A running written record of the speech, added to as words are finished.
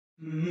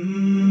Talk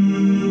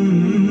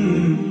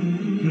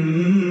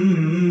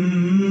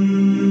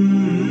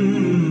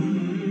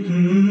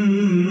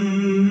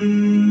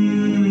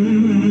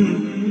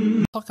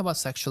about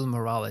sexual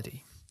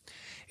morality.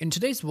 In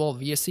today's world,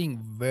 we are seeing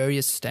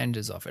various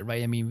standards of it,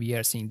 right? I mean, we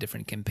are seeing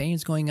different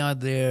campaigns going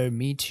out there,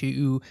 Me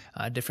Too,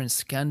 different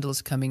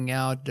scandals coming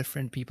out,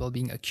 different people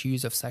being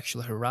accused of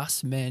sexual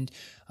harassment,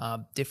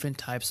 different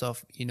types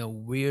of,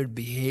 weird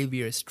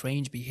behavior,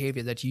 strange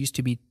behavior that used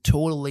to be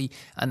totally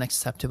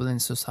unacceptable in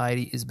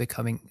society is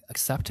becoming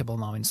acceptable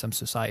now in some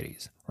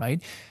societies,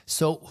 right?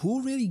 So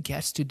who really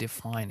gets to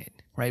define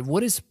it, right?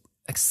 What is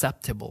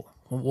acceptable?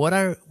 What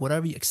are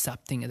we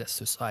accepting as a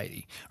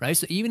society, right?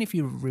 So even if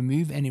you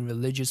remove any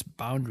religious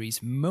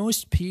boundaries,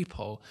 most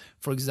people,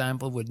 for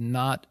example, would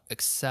not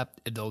accept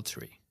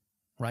adultery,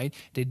 right?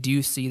 They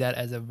do see that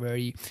as a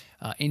very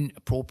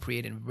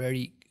inappropriate and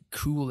very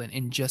cruel and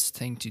unjust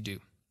thing to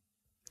do,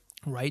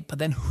 right? But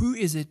then who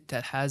is it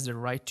that has the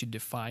right to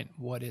define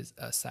what is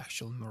a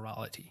sexual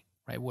morality,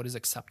 right? What is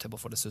acceptable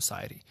for the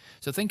society?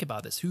 So think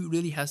about this. Who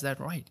really has that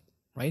right,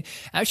 right?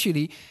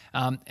 Actually,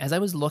 as I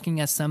was looking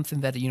at something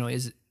that,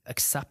 is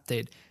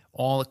accepted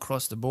all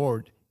across the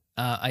board,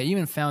 I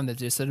even found that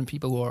there's certain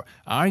people who are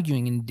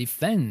arguing in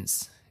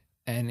defense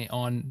and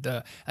on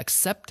the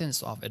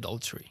acceptance of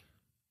adultery.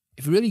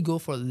 If you really go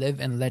for live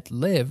and let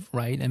live,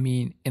 right? I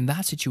mean, in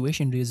that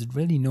situation, there's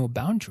really no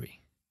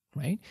boundary,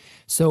 right?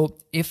 So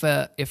if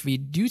we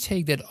do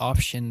take that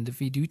option, if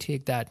we do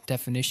take that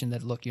definition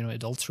that, look,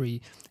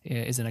 adultery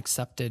is an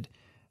accepted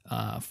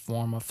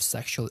form of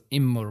sexual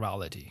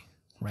immorality,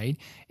 right?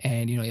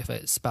 And, if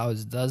a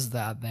spouse does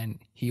that, then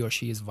he or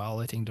she is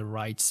violating the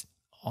rights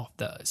of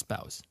the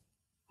spouse,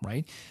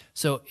 right?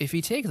 So if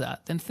we take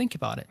that, then think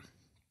about it.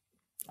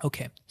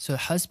 Okay, so a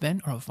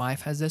husband or a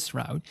wife has this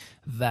route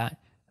that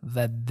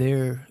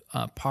their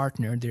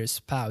partner, their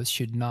spouse,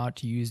 should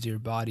not use their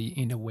body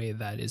in a way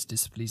that is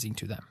displeasing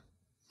to them,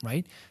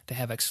 right? They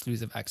have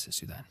exclusive access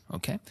to that,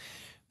 okay?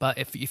 But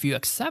if you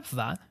accept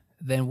that,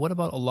 then what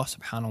about Allah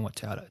subhanahu wa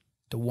ta'ala,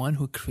 the one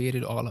who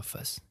created all of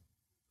us?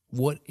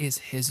 What is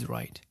his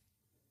right,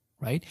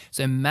 right?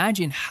 So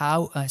imagine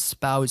how a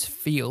spouse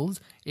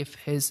feels if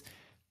his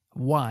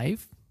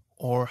wife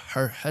or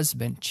her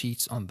husband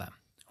cheats on them,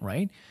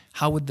 right?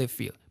 How would they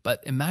feel?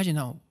 But imagine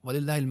now,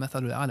 وَلِلَّهِ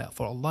الْمَثَلُ الْأَعْلَى,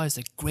 for Allah is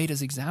the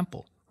greatest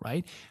example,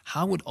 right?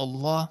 How would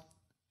Allah,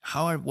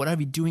 what are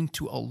we doing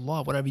to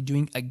Allah? What are we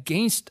doing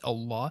against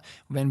Allah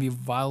when we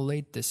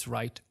violate this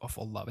right of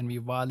Allah, when we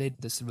violate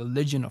this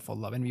religion of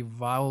Allah, when we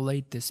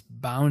violate this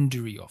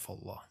boundary of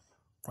Allah?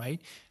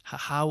 Right?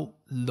 How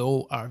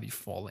low are we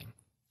falling?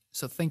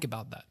 So think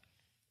about that.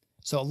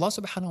 So Allah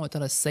subhanahu wa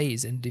ta'ala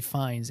says and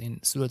defines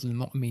in Surah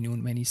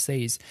Al-Mu'minun when he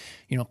says,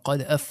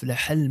 قَدْ أَفْلَحَ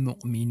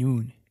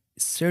الْمُؤْمِنُونَ,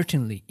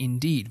 certainly,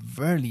 indeed,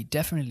 verily,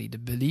 definitely, the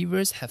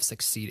believers have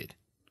succeeded,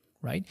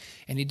 right?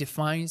 And he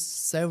defines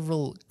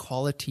several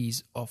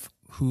qualities of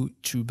who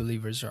true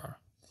believers are,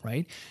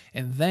 right?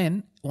 And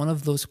then one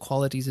of those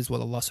qualities is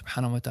what Allah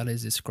subhanahu wa ta'ala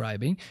is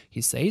describing.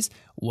 He says,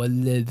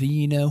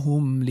 وَالَّذِينَ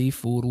هُمْ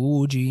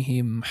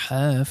لِفُرُوجِهِمْ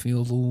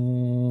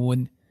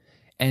حَافِظُونَ,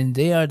 and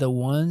they are the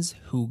ones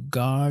who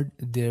guard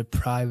their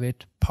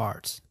private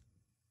parts.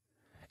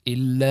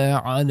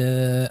 إِلَّا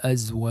عَلَىٰ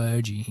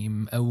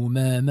أَزْوَاجِهِمْ أَوْ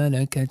مَا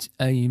مَلَكَتْ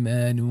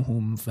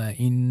أَيْمَانُهُمْ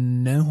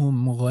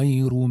فَإِنَّهُمْ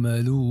غَيْرُ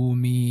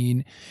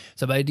مَلُومِينَ.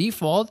 So by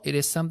default, it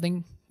is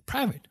something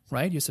private,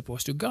 right? You're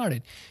supposed to guard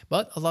it.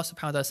 But Allah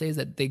subhanahu wa ta'ala says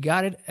that they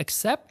guard it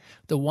except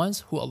the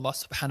ones who Allah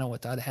subhanahu wa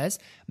ta'ala has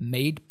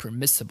made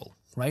permissible,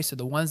 right? So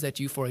the ones that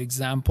you, for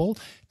example,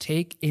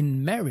 take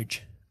in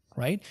marriage,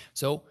 right?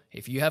 So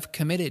if you have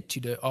committed to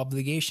the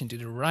obligation, to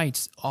the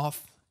rights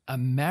of a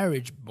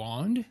marriage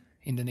bond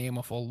in the name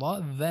of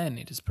Allah, then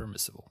it is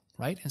permissible,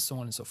 right? And so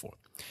on and so forth.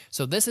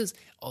 So this is,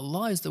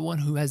 Allah is the one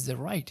who has the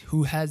right,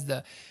 who has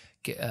the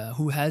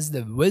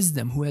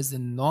wisdom, who has the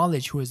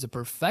knowledge, who has the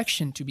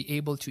perfection to be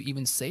able to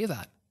even say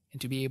that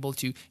and to be able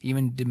to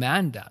even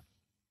demand that.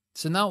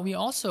 So now we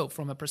also,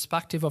 from a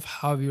perspective of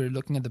how we were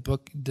looking at the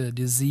book, The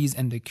Disease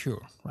and the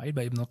Cure, right,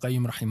 by Ibn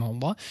al-Qayyim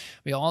rahimahullah,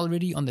 we are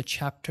already on the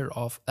chapter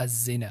of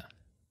az-zina,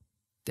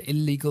 the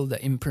illegal, the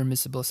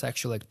impermissible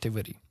sexual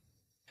activity.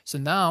 So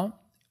now,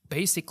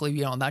 basically,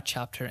 we are on that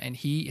chapter, and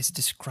he is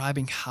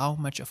describing how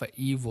much of an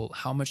evil,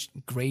 how much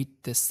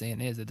great this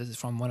sin is, that this is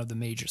from one of the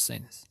major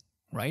sins,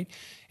 right?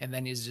 And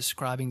then he's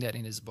describing that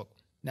in his book.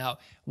 Now,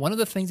 one of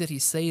the things that he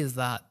says is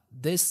that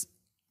this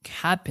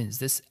happens,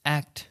 this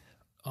act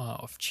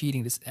of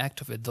cheating, this act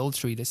of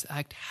adultery, this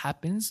act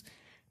happens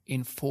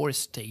in 4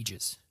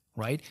 stages,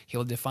 right?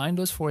 He'll define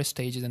those 4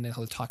 stages, and then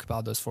he'll talk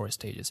about those 4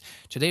 stages.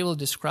 Today, we'll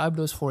describe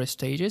those 4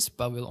 stages,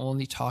 but we'll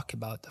only talk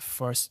about the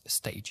first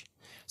stage.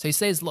 So he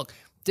says, look,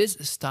 this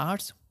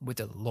starts with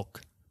a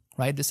look,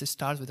 right? This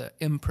starts with an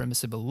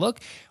impermissible look,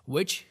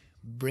 which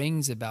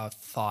brings about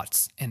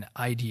thoughts and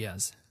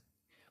ideas,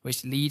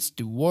 which leads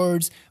to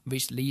words,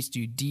 which leads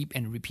to deep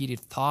and repeated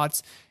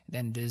thoughts,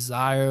 then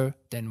desire,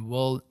 then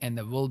will, and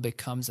the will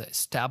becomes an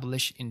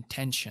established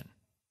intention,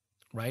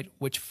 right?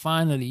 Which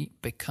finally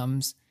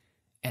becomes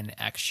an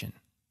action,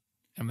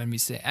 And when we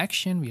say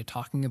action, we are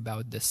talking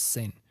about the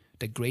sin,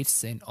 the great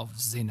sin of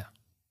zina,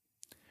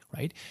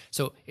 right?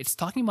 So it's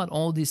talking about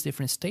all these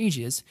different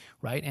stages,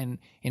 right? And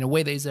in a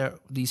way, these are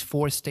these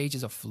 4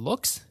 stages of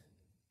looks,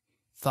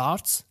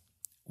 thoughts,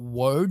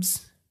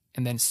 words,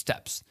 and then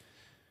steps,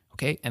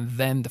 okay? And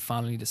then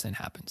finally the sin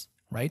happens,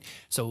 right?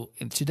 So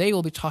today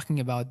we'll be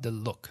talking about the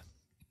look.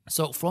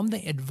 So from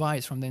the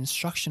advice, from the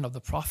instruction of the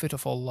Prophet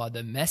of Allah,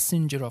 the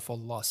Messenger of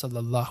Allah,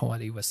 sallallahu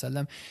alaihi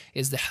wasallam,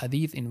 is the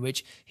hadith in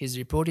which he's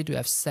reported to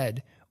have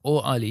said, "O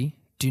Ali,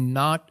 do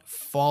not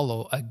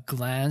follow a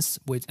glance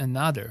with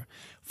another,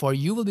 for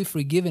you will be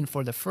forgiven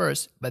for the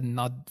first, but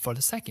not for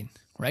the second,"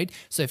 right?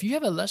 So if you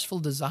have a lustful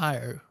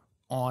desire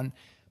on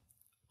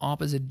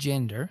opposite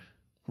gender,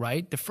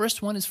 right, the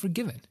first one is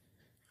forgiven,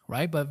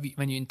 right? But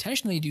when you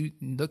intentionally do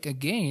look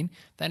again,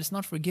 then it's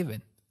not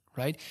forgiven,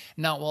 right?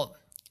 Now, well,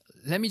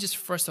 let me just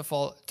first of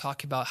all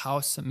talk about how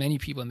so many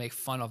people make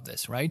fun of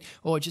this, right?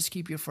 Or just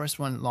keep your first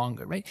one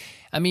longer, right?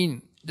 I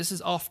mean, this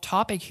is off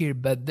topic here,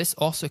 but this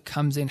also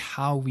comes in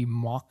how we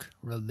mock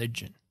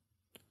religion,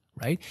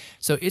 right?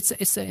 So it's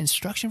an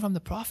instruction from the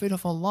Prophet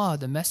of Allah,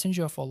 the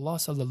Messenger of Allah,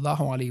 sallallahu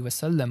alaihi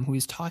wasallam, who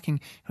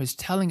is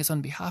telling us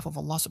on behalf of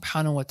Allah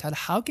subhanahu wa ta'ala.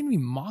 How can we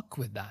mock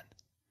with that?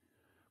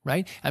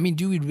 Right? I mean,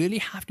 do we really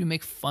have to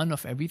make fun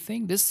of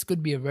everything? This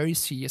could be a very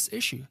serious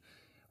issue.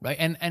 Right.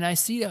 And I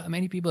see that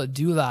many people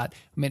do that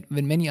with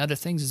many other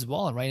things as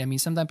well. Right. I mean,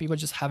 sometimes people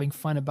are just having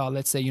fun about,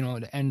 let's say,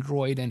 the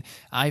Android and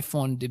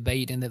iPhone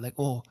debate. And they're like,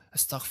 oh,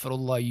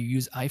 astaghfirullah, you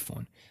use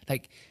iPhone.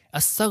 Like,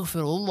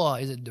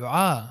 astaghfirullah is a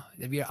dua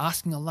that we are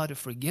asking Allah to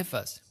forgive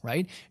us.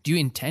 Right. Do you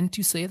intend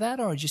to say that,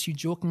 or just you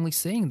jokingly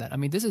saying that? I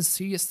mean, this is a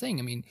serious thing.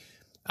 I mean,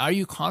 are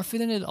you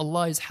confident that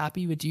Allah is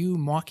happy with you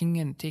mocking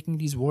and taking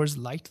these words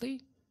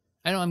lightly?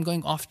 I know I'm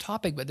going off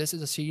topic, but this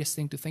is a serious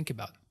thing to think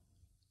about.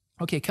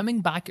 Okay, coming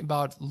back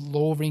about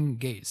lowering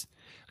gaze.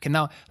 Okay,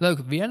 now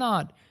look, we are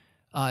not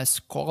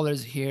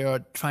scholars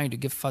here trying to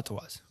give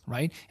fatwas,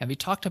 right? And we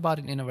talked about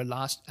it in our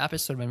last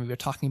episode when we were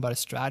talking about a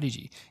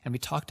strategy, and we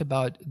talked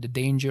about the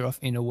danger of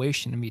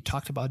innovation, and we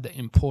talked about the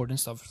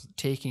importance of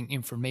taking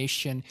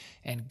information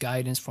and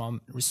guidance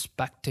from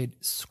respected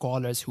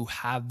scholars who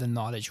have the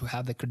knowledge, who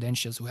have the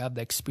credentials, who have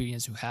the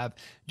experience, who have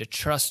the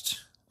trust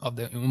of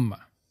the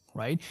ummah,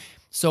 right?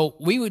 So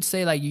we would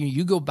say, like,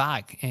 you go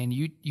back and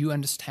you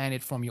understand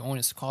it from your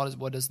own scholars.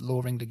 What does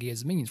lowering the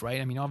gaze means,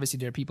 right? I mean, obviously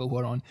there are people who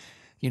are on,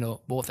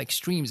 both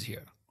extremes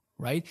here,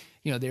 right?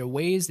 There are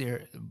ways, there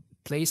are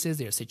places,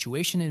 there are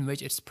situations in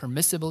which it's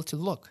permissible to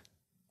look,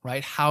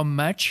 right? How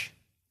much,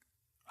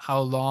 how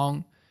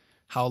long,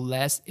 how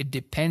less, it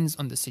depends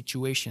on the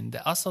situation.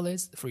 The asal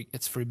is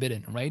it's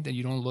forbidden, right? That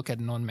you don't look at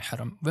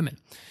non-mahram women,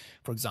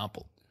 for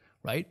example,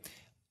 right?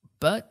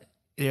 But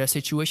there are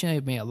situations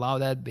that may allow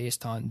that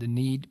based on the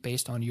need,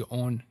 based on your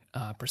own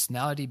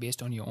personality,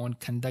 based on your own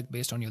conduct,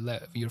 based on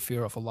your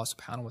fear of Allah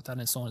subhanahu wa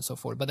ta'ala, and so on and so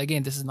forth. But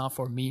again, this is not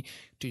for me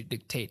to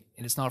dictate,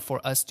 and it's not for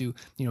us to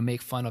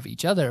make fun of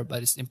each other,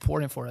 but it's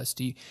important for us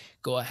to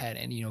go ahead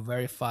and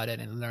verify that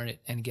and learn it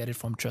and get it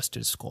from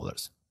trusted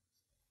scholars.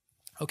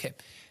 Okay,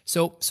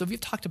 so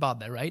we've talked about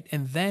that, right?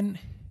 And then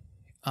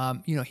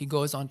he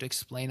goes on to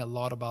explain a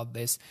lot about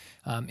this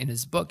in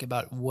his book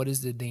about what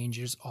is the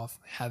dangers of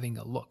having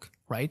a look,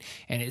 right?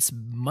 And it's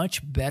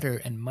much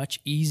better and much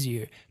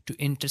easier to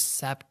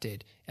intercept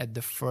it at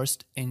the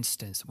first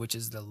instance, which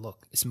is the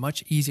look. It's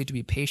much easier to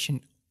be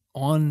patient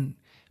on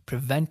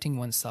preventing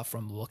oneself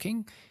from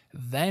looking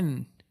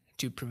than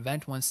to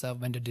prevent oneself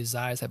when the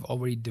desires have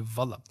already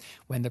developed.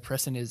 When the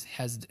person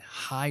has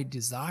high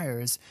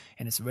desires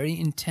and it's very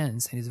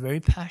intense and is very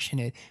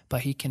passionate,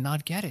 but he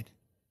cannot get it,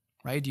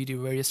 right, due to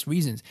various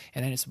reasons.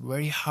 And then it's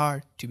very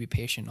hard to be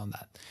patient on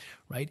that,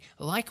 right?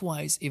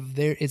 Likewise, if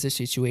there is a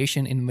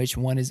situation in which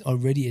one is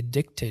already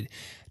addicted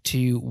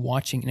to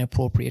watching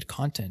inappropriate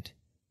content,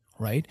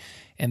 right?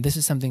 And this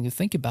is something to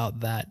think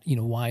about, that,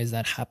 why is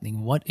that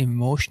happening? What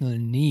emotional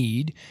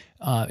need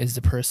is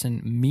the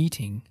person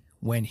meeting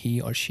when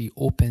he or she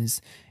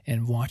opens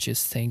and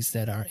watches things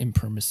that are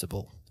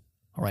impermissible,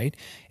 right?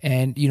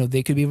 And,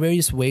 there could be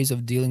various ways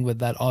of dealing with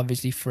that.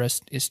 Obviously,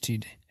 first is to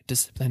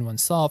discipline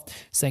oneself.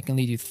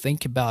 Secondly, to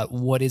think about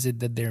what is it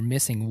that they're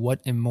missing, what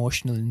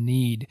emotional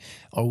need,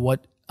 or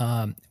what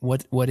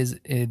is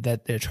it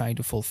that they're trying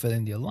to fulfill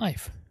in their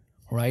life,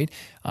 right?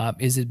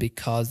 Is it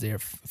because they're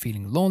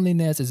feeling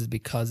loneliness? Is it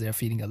because they're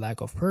feeling a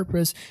lack of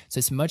purpose? So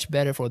it's much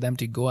better for them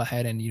to go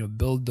ahead and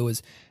build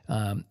those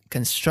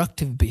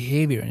constructive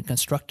behavior and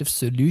constructive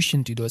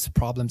solution to those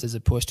problems, as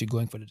opposed to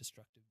going for the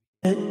destructive.